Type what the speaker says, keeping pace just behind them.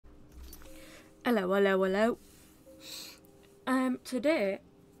Hello, hello, hello. Today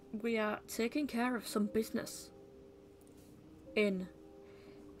we are taking care of some business in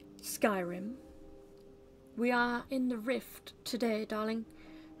Skyrim. We are in the Rift today, darling.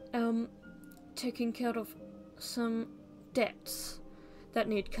 Taking care of some debts that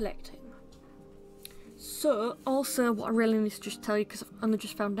need collecting. So, also, what I really need to just tell you, because I've only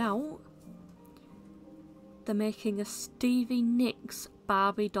just found out, they're making a Stevie Nicks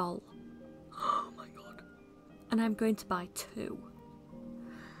Barbie doll. Oh my god. And I'm going to buy two.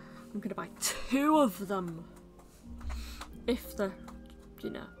 I'm going to buy two of them. If they're,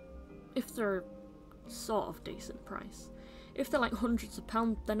 if they're sort of decent price. If they're like hundreds of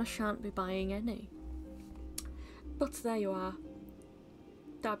pounds, then I shan't be buying any. But there you are.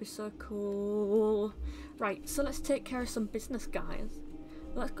 That'd be so cool. Right, so let's take care of some business, guys.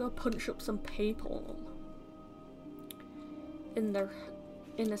 Let's go punch up some people in their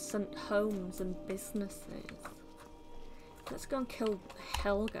innocent homes and businesses. Let's go and kill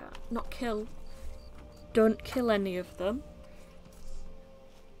Helga. Not kill. Don't kill any of them.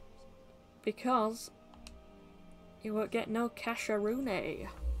 Because you won't get no casharone.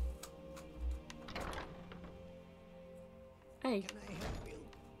 Hey.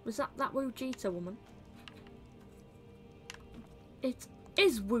 Was that Wujita woman? It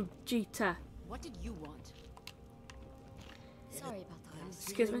is Wujita. What did you want? Sorry about that.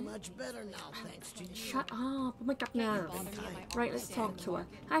 Excuse me? Much better now, thanks to you. Shut up. Oh my god, no. Right, let's talk to her.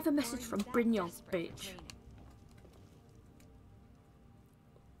 I have a message from Brynjolf, bitch.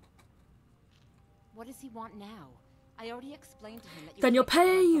 What does he want now? I already explained to him that you Then you'll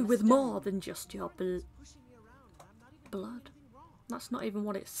pay from a with stone. more than just your blood. That's not even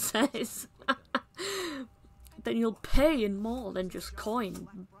what it says. Then you'll pay in more than just coin.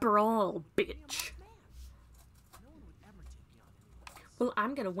 Brawl, bitch. Well,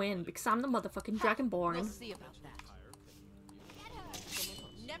 I'm gonna win because I'm the motherfucking Dragonborn. We'll see about that.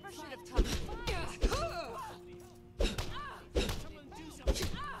 Never should have touched. Oh.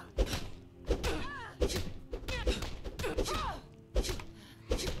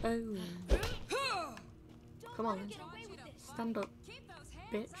 Come on. Stand up,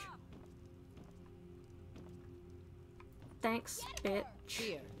 bitch. Thanks, bitch.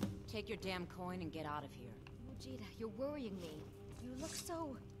 Here, take your damn coin and get out of here. Vegeta, you're worrying me. You look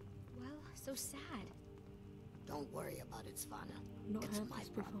so, well, so sad. Don't worry about it, Svana. Not It's heard my this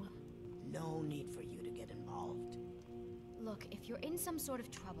before. problem. No need for you to get involved. Look, if you're in some sort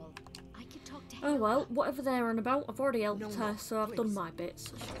of trouble, I could talk to Oh Helga. well, whatever they're on about, I've already helped No, her, no, so I've done please. my bit,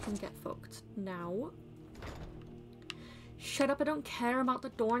 so she can get fucked. Now. Shut up, I don't care about the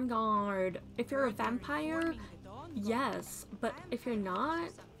Dawn Guard. If you're a vampire, yes, but if you're not,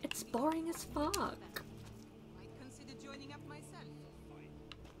 it's boring as fuck.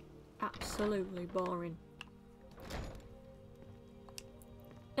 Absolutely boring.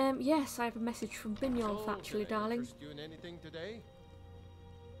 Yes, I have a message from Brynjolf actually, darling. You in anything today?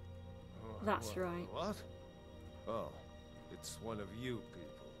 That's right. What? Oh, it's one of you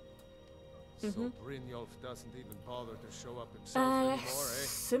people. So Brynjolf doesn't even bother to show up himself anymore, eh?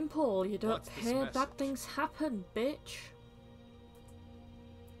 Simple. You don't What's this hear bad message? things happen, bitch.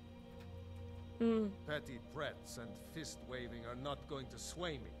 Petty threats and fist waving are not going to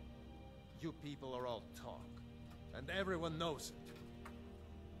sway me. You people are all talk, and everyone knows it.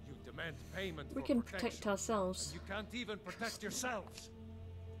 You demand payment We for can protection, protect ourselves. and you can't even protect yourselves.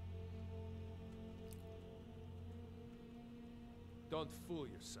 Don't fool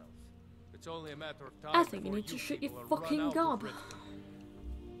yourself. It's only a matter of time. I think you before need to shut your people are fucking run out gob. of Riften.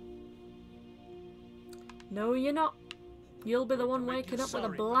 No, you're not. You'll be the one make you waking up with a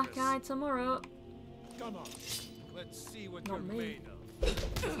sorry for black this. eye tomorrow. Come on, let's see what Not you're me. made of.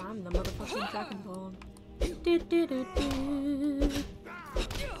 'Cause I'm the motherfucking Dragonborn. Do-do-do-do.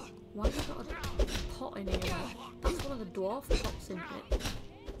 Why have I got a pot in here? That's one of the dwarf pots, isn't it?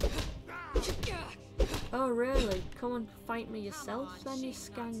 Oh really? Come and fight me yourself then, you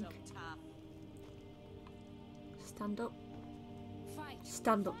skank. Stand up.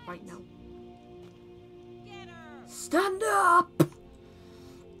 Stand up right now. Stand up!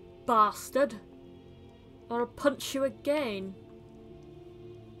 Bastard! Or I'll punch you again.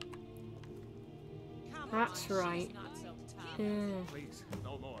 That's right. Yeah. Please,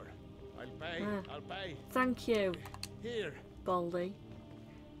 no more. I'll pay. Ah. I'll pay. Thank you, Here. Baldy.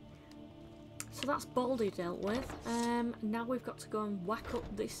 So that's Baldy dealt with. Now we've got to go and whack up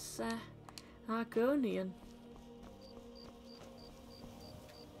this Argonian.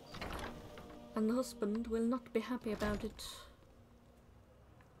 And the husband will not be happy about it.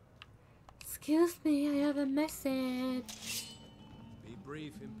 Excuse me, I have a message. Be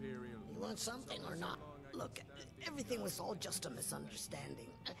brief, Imperial. You want something or not? Look, everything was all just a misunderstanding.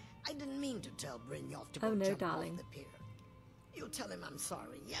 I didn't mean to tell Brynjolf to go Oh no, jump darling. off the pier. You tell him I'm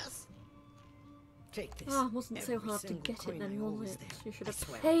sorry, yes? Take this. Oh, it wasn't so Every hard to single get it coin then, I owe was is it? there. You should I have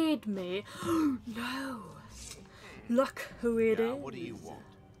swear. paid me. No. Look who it is. Now, what do you want?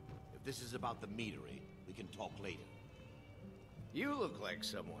 If this is about the meadery, we can talk later. You look like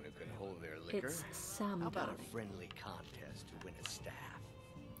someone who can hold their liquor. It's Sam, How about darling. a friendly contest to win a staff?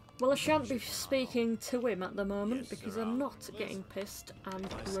 Well, I shan't be speaking to him at the moment Yes, because sir. I'm not getting pissed and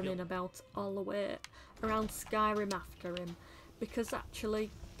running about all the way around Skyrim after him. Because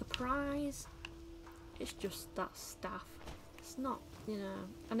actually, the prize is just that staff. It's not, you know,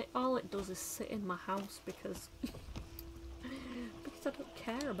 and all it does is sit in my house because because I don't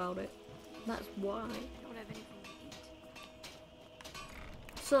care about it. That's why. I don't have anything to eat.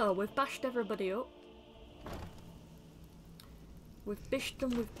 So we've bashed everybody up. We've bished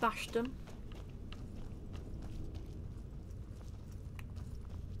them, we've bashed them.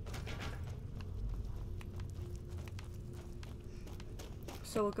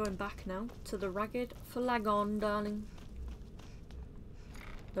 So we're going back now to the Ragged Flagon, darling.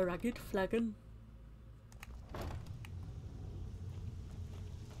 The Ragged Flagon.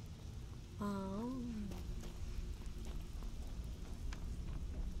 Oh.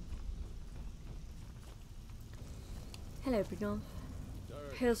 Hello, Brynjolf.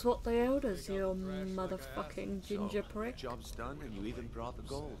 Here's what they owed us, you motherfucking ginger prick. Job's done, and you even brought the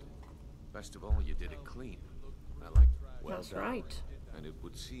gold. Best of all, you did it clean. I like it. Well That's done. right. And it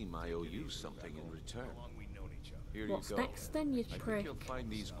would seem I owe you something in return. Here What's you go. next then, you I think prick? you'll find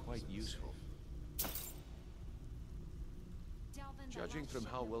these quite useful. Judging from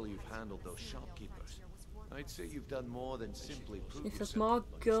how well you've handled those shopkeepers, I'd say you've done more than simply prove If there's yourself. more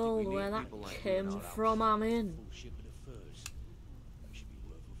gold We where need that people like you in came our from, I'm in.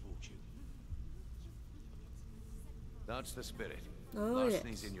 That's the spirit. Oh,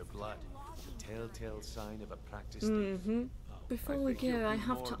 Larceny's yes. in your blood. The telltale sign of a practiced Mm-hmm. thief. Before I we think you'll go, I do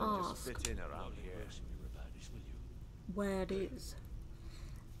have more to than just ask fit in around here. where it is.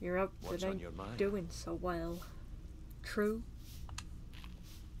 You're out What's today on your mind? doing so well. True.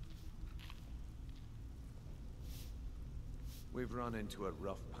 We've run into a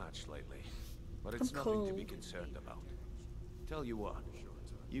rough patch lately, but it's I'm nothing to be cold. concerned about. Tell you what,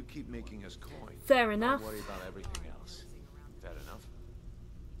 you keep making us coin. Fair enough. I'll worry about everything else. Fair enough?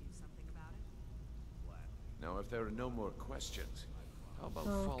 Now, if there are no more questions, how about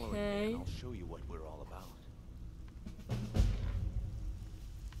following me Okay. and I'll show you what we're all about.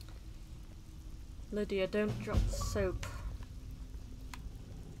 Lydia, don't drop the soap.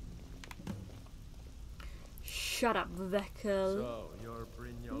 Shut up, Vekel. So, you're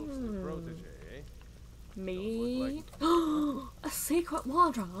Brynjolf's new protege, eh? Me? A secret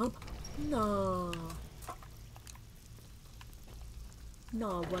wardrobe? No.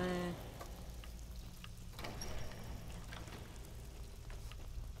 No way.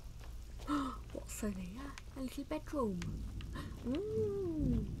 What's in here? A little bedroom.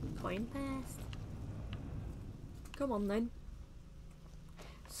 Coin purse. Come on then.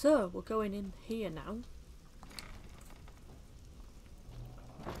 So, we're going in here now.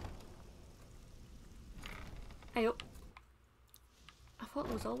 Hey up. I thought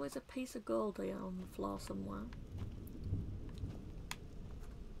there was always a piece of gold here on the floor somewhere.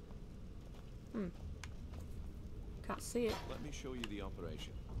 Can't see it. Let me show you the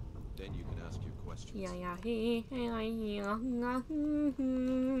operation. Then you can ask your questions.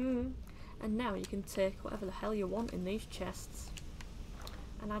 And now you can take whatever the hell you want in these chests.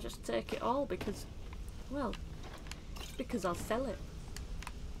 And I just take it all because, well, because I'll sell it.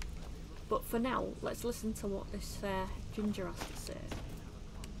 But for now, let's listen to what this ginger has to say.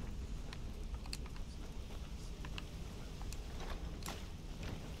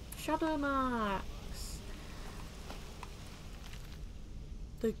 Shadow marks.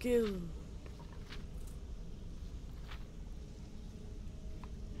 The guild.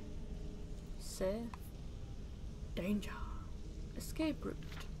 Safe. Danger. Escape route.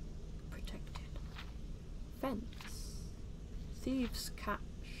 Protected. Fence. Thieves' cache.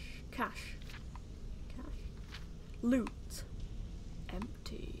 Cash. Loot.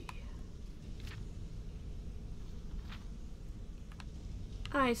 Empty.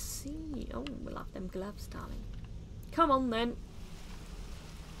 I see. Oh, we'll have them gloves, darling. Come on then.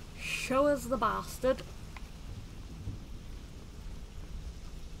 Show us the bastard.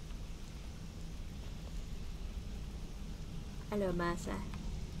 Hello, Mercer.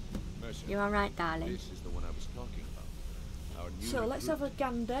 Mercer, You alright, darling? this is the one I was talking about. Our new So let's have a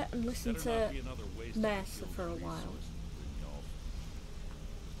gander and listen Better not to be another waste of Mercer guild for a while. resources, Brynjolf.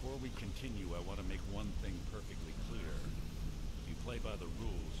 we continue, I want to make one thing perfectly clear. If you play by the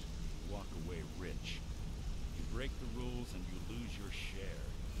rules, you walk away rich. You break the rules and you lose your share.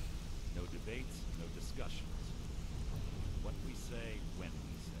 No debates, no discussions. What we say, when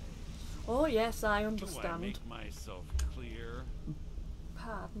we say. Oh yes, I Do I understand. make myself clear?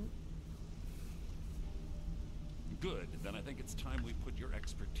 Pardon. Good, then I think it's time we put your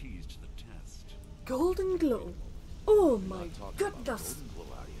expertise to the test. Golden glow. Oh You're my not talking about goodness. golden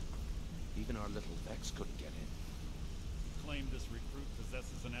glow, are you? Even our little Vex couldn't get in. Claim this recruit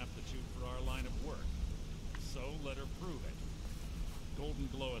possesses an aptitude for our line of work. So let her prove it. Golden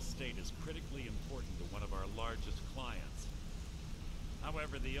Glow Estate is critically important to one of our largest clients.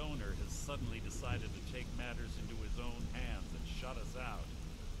 However, the owner has suddenly decided to take matters into his own hands and shut us out.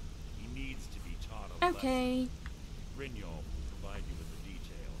 He needs to be taught a lesson. Okay. Grignol will provide you with the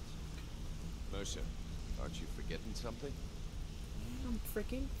details. Mercer, aren't you forgetting something? I'm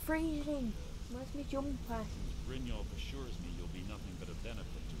freaking freezing. Where's my jumper? Grignol assures me you'll be nothing but a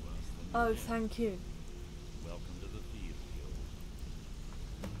benefit to us. Oh, thank you. Welcome to the Thieves Guild.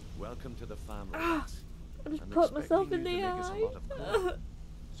 Welcome to the family. Ah, lads. I just I'm put myself in expecting you the to make us a eye. lot of coin.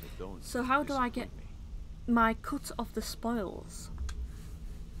 So don't So how do I get disappoint me. my cut of the spoils?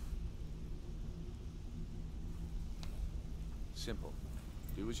 Simple.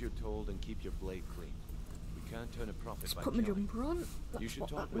 Do as you're told and keep your blade clean. We can't turn a profit Just by put my killing. jumper on. You That's should what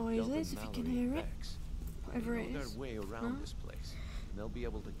talk that with noise Delvin, is, if you can Mallory, hear and it. Vex. Whatever They it know is. their way around Huh? this place, and they'll be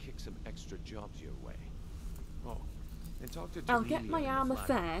able to kick some extra jobs your way. Oh, and talk to I'll get Jamelia my in the armour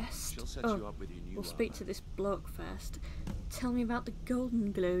flat. first. She'll set Oh, you up with your new we'll speak armor. to this bloke first. Tell me about the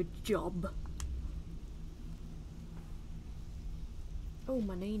golden glow job. Oh,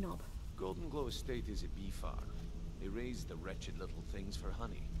 my knee knob. Golden Glow Estate is a bee farm. They raise the wretched little things for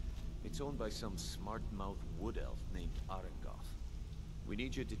honey. It's owned by some smart-mouth wood elf named Arengoth. We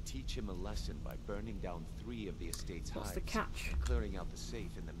need you to teach him a lesson by burning down 3 of the estate's What's hives the catch? and clearing out the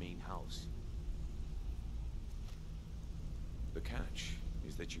safe in the main house. The catch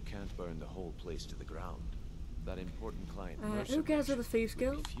is that you can't burn the whole place to the ground. That important client Mercer Who cares with the mentioned Thieves would be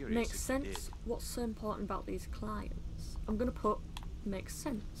Guild? furious Makes if you sense. did. What's so important about these clients? I'm gonna put makes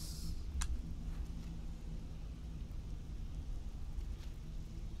sense.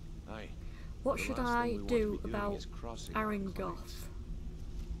 Aye. What The should last I thing we want to do be doing about is crossing our Arengoth? clients.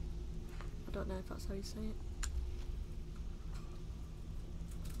 I don't know if that's how you say it.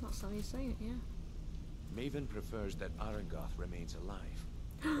 That's how you say it, yeah. Maven prefers that Arengoth remains alive.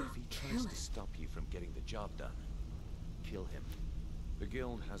 But if he tries Kill to him. stop you from getting the job done, kill him. The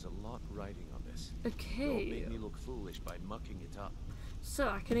guild has a lot riding on this. Don't Okay. make me look foolish by mucking it up. So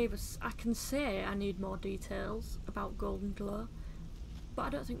I can say I need more details about Golden Glow, but I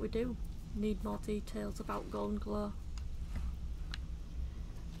don't think we do need more details about Golden Glow.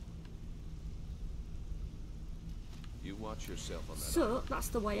 You watch yourself on that. So island. that's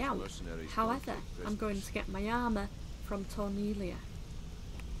the way Those out. mercenaries don't However, take I'm going prisoners. to get my armour from Tornelia.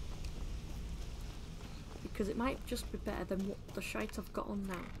 Because it might just be better than what the shite I've got on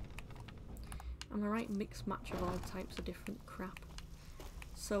now. I'm a right mixed match of all types of different crap.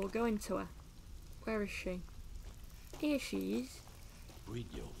 So we're going to her. Where is she? Here she is.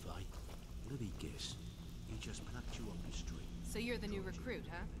 Brigio, right? What did he guess? He just plucked you off the street. So you're the new recruit,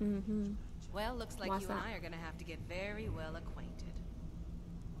 huh? Mm-hmm. Well, looks like Why's you and that? I are gonna have to get very well acquainted.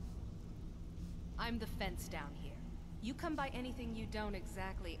 I'm the fence down here. You come by anything you don't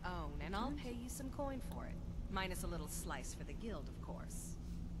exactly own, and I'll pay you some coin for it. Minus a little slice for the guild, of course.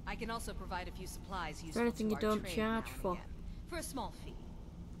 I can also provide a few supplies useful anything to you our don't trade charge now and for? again, for a small fee.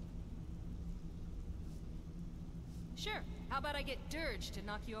 Sure. How about I get Dirge to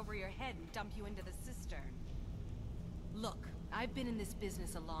knock you over your head and dump you into the cistern? Look, I've been in this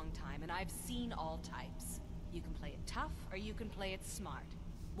business a long time, and I've seen all types. You can play it tough, or you can play it smart.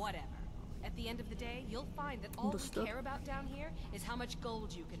 Whatever. At the end of the day, you'll find that all Understood. we care about down here is how much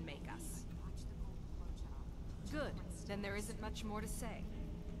gold you can make us. Good. Then there isn't much more to say.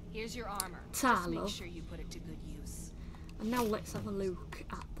 Here's your armor. Just Tarlo. make sure you put it to good use. And now let's have a look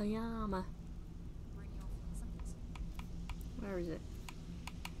at the armour. Where is it?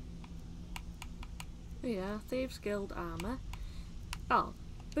 Oh yeah, Thieves Guild armour. Oh,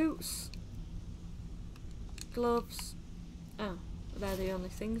 boots, gloves. Oh, they're the only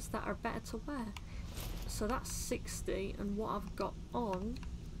things that are better to wear. So that's 60, and what I've got on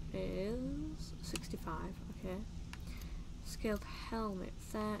is 65. Okay. Scaled helmet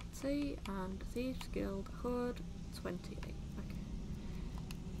 30, and Thieves Guild hood 28. Okay.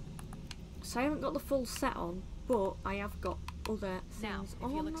 So I haven't got the full set on, but I have got other Now, things if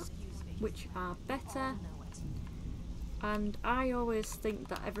you'll on excuse me. which are better. And I always think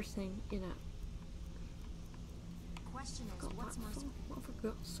that everything, you know. Question is, God, what's most what have I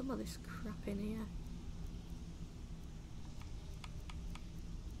got? Some of this crap in here.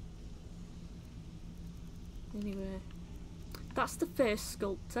 Anyway, that's the face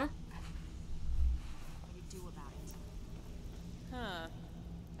sculptor. what do we do about it? Huh.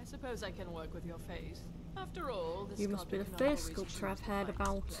 I suppose I can work with your face. After all, the You must be the sculptor cannot face always sculptor choose I've the heard fight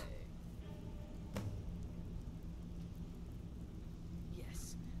about. to play.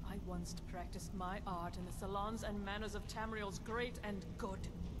 Yes, I once practiced my art in the salons and manners of Tamriel's great and good.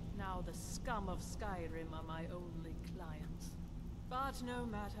 Now the scum of Skyrim are my only clients. But no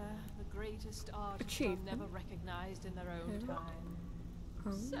matter, the greatest artists are Achievement. never recognized in their own Yeah. time.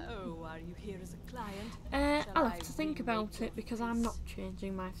 Oh. So, are you here as a client? Shall I'll I have to think remake about your it because I'm face? not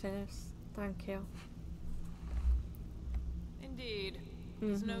changing my face. Thank you. Indeed.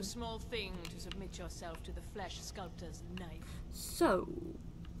 It's no small thing to submit yourself to the flesh sculptor's knife. So,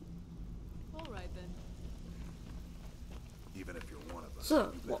 All right then. Even if you're one of us,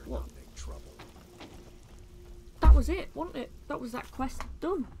 So, you what- better what- not make trouble. that was it, wasn't it? That was that quest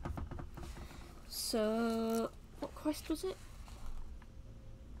done. So, what quest was it?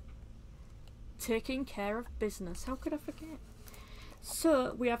 Taking care of business. How could I forget?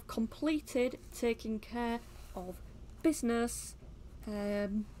 So, we have completed taking care of business.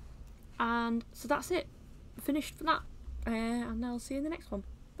 And so that's it. Finished for that. And I'll see you in the next one.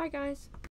 Bye, guys.